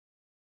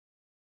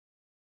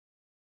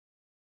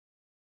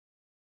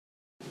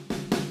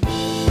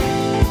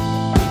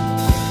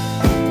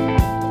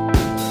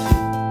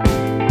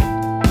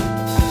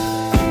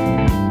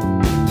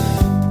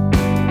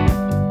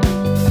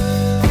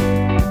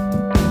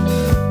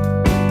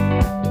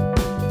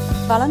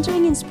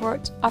Volunteering in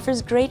sport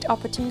offers great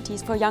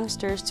opportunities for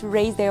youngsters to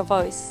raise their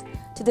voice,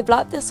 to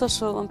develop their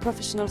social and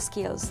professional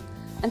skills,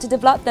 and to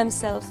develop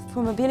themselves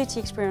through mobility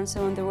experience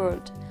around the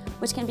world,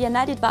 which can be an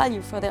added value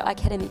for their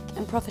academic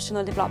and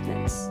professional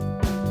developments.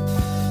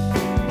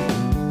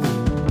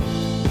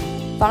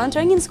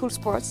 Volunteering in school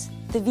sports,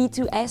 the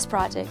V2S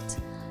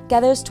project,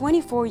 gathers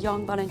 24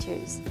 young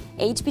volunteers,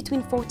 aged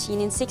between 14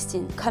 and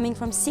 16, coming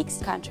from 6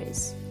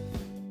 countries.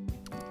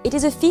 It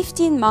is a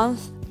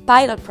 15-month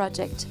pilot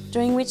project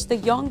during which the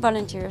young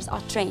volunteers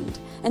are trained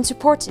and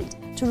supported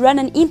to run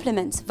and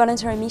implement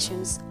voluntary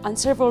missions on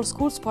several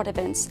school sport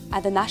events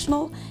at the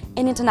national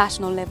and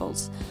international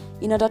levels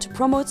in order to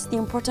promote the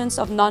importance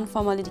of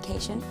non-formal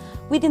education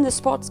within the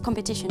sports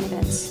competition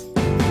events.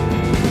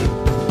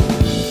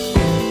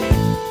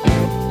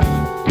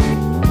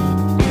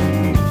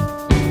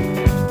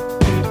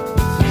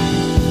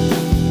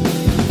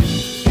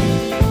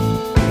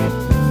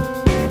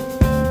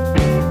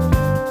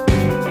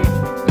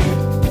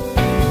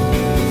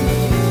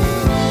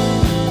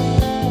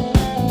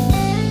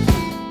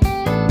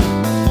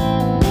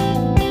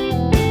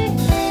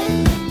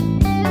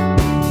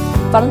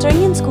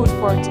 Volunteering in school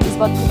sport is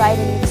about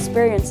providing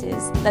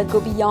experiences that go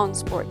beyond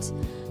sport,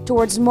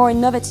 towards more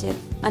innovative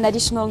and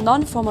additional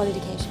non-formal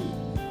education,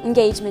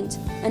 engagement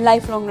and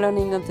lifelong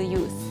learning of the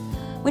youth,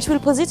 which will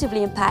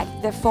positively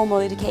impact their formal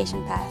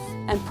education path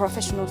and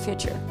professional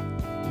future.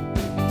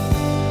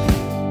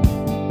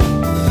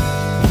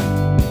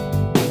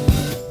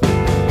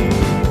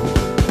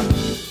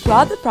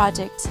 Throughout the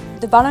project,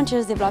 the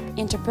volunteers develop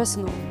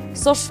interpersonal,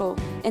 social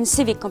and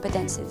civic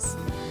competences.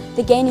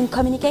 They gain in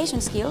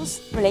communication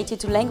skills related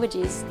to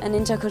languages and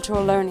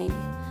intercultural learning.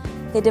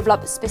 They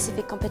develop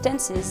specific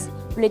competences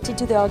related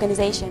to the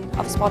organization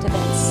of sport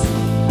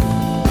events.